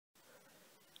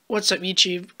What's up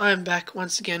YouTube, I am back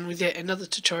once again with yet another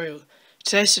tutorial.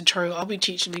 Today's tutorial I'll be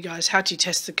teaching you guys how to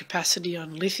test the capacity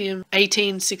on lithium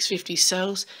 18650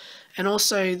 cells and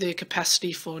also the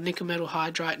capacity for nickel metal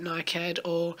hydride NiCad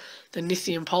or the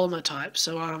lithium polymer type.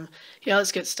 So yeah,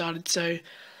 let's get started. So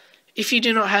if you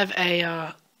do not have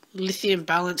a lithium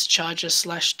balance charger /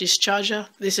 discharger,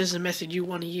 this is the method you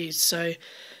want to use. So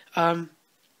to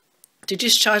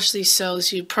discharge these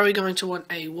cells you're probably going to want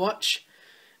a watch,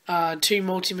 2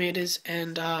 multimeters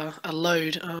and a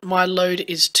load. My load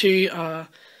is two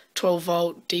 12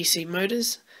 volt DC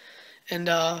motors, and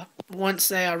once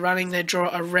they are running they draw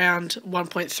around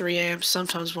 1.3 amps,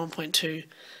 sometimes 1.2,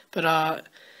 but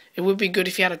it would be good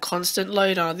if you had a constant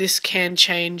load. This can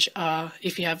change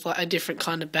if you have like a different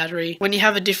kind of battery. When you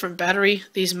have a different battery,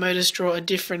 these motors draw a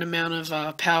different amount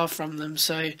of power from them,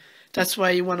 so that's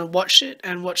why you want to watch it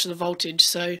and watch the voltage.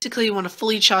 So basically you want to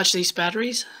fully charge these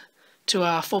batteries to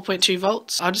 4.2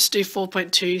 volts. I'll just do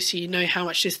 4.2 so you know how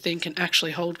much this thing can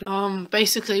actually hold.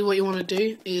 Basically what you want to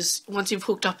do is once you've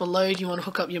hooked up a load, you want to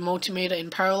hook up your multimeter in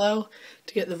parallel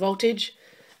to get the voltage,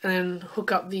 and then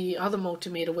hook up the other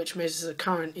multimeter which measures the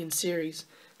current in series.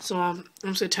 So I'm just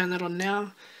going to turn that on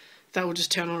now. That will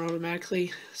just turn on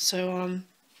automatically. So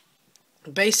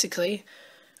basically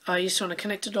you just want to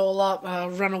connect it all up,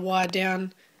 run a wire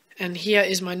down, and here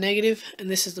is my negative and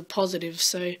this is the positive.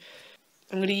 So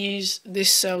I'm going to use this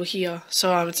cell here.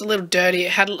 So it's a little dirty.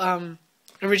 It had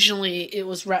originally it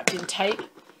was wrapped in tape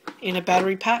in a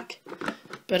battery pack,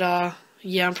 but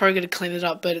yeah, I'm probably going to clean it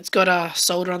up. But it's got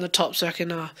solder on the top, so I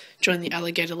can join the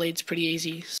alligator leads pretty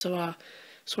easy. So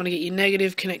just want to get your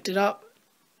negative connected up,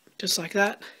 just like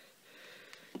that.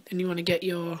 Then you want to get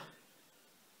your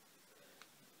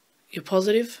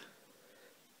positive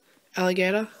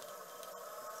alligator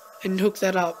and hook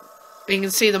that up. And you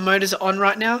can see the motors are on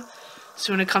right now.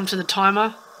 So when I come to the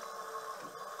timer,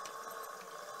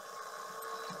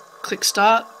 click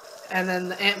start, and then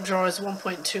the amp draw is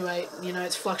 1.28. You know,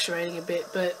 it's fluctuating a bit,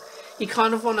 but you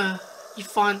kind of want to, you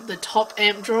find the top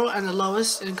amp draw and the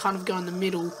lowest and kind of go in the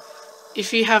middle.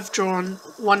 If you have drawn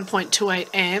 1.28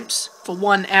 amps for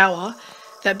 1 hour,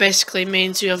 that basically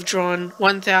means you have drawn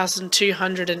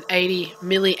 1280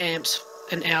 milliamps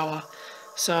an hour.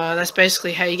 So that's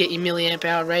basically how you get your milliamp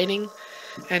hour rating.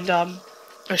 And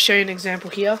I'll show you an example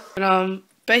here. But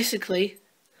basically,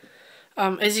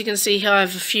 as you can see here, I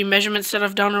have a few measurements that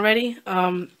I've done already.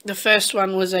 The first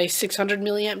one was a 600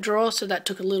 milliamp draw, so that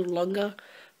took a little longer.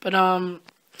 But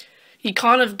you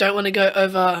kind of don't want to go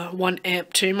over 1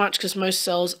 amp too much, because most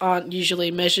cells aren't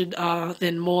usually measured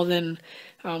then more than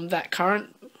that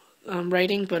current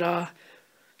rating. But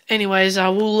anyways,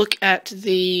 we'll look at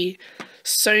the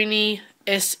Sony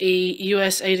SE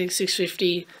US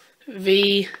 18650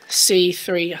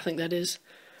 VC3, I think that is,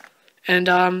 and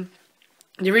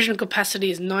the original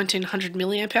capacity is 1900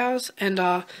 milliamp hours, and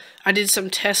I did some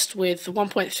tests with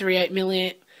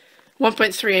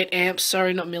 1.38 amps,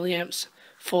 sorry, not milliamps,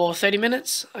 for 30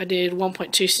 minutes. I did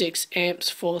 1.26 amps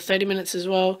for 30 minutes as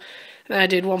well, and I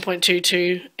did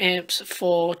 1.22 amps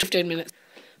for 15 minutes.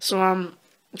 So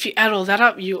if you add all that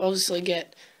up, you obviously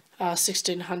get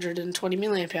 1620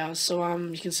 milliamp hours. So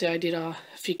you can see I did a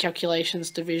few calculations,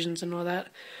 divisions and all that.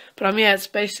 But yeah, it's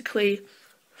basically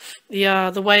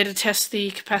the way to test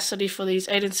the capacity for these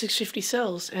 18650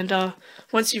 cells. And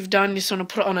once you've done, you just want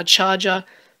to put it on a charger,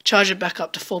 charge it back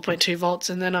up to 4.2 volts,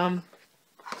 and then I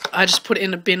just put it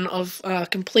in a bin of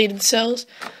completed cells.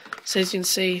 So as you can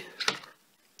see,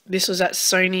 this was that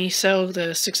Sony cell,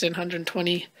 the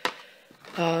 1620,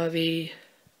 the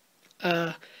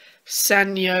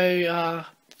Sanyo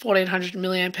 1400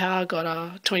 milliamp hour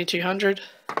got 2200,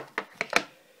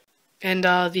 and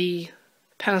the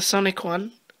Panasonic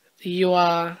one, the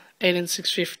UR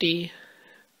 18650,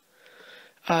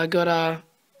 got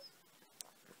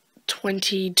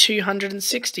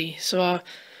 2260. So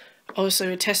obviously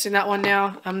we're testing that one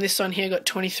now. This one here got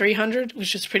 2300,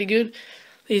 which is pretty good.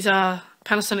 These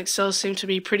Panasonic cells seem to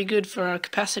be pretty good for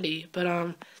capacity, but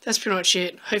that's pretty much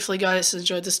it. Hopefully guys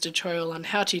enjoyed this tutorial on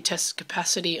how to test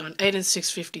capacity on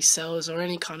 18650 cells or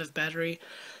any kind of battery.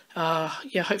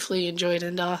 Yeah, hopefully you enjoyed,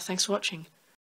 and thanks for watching.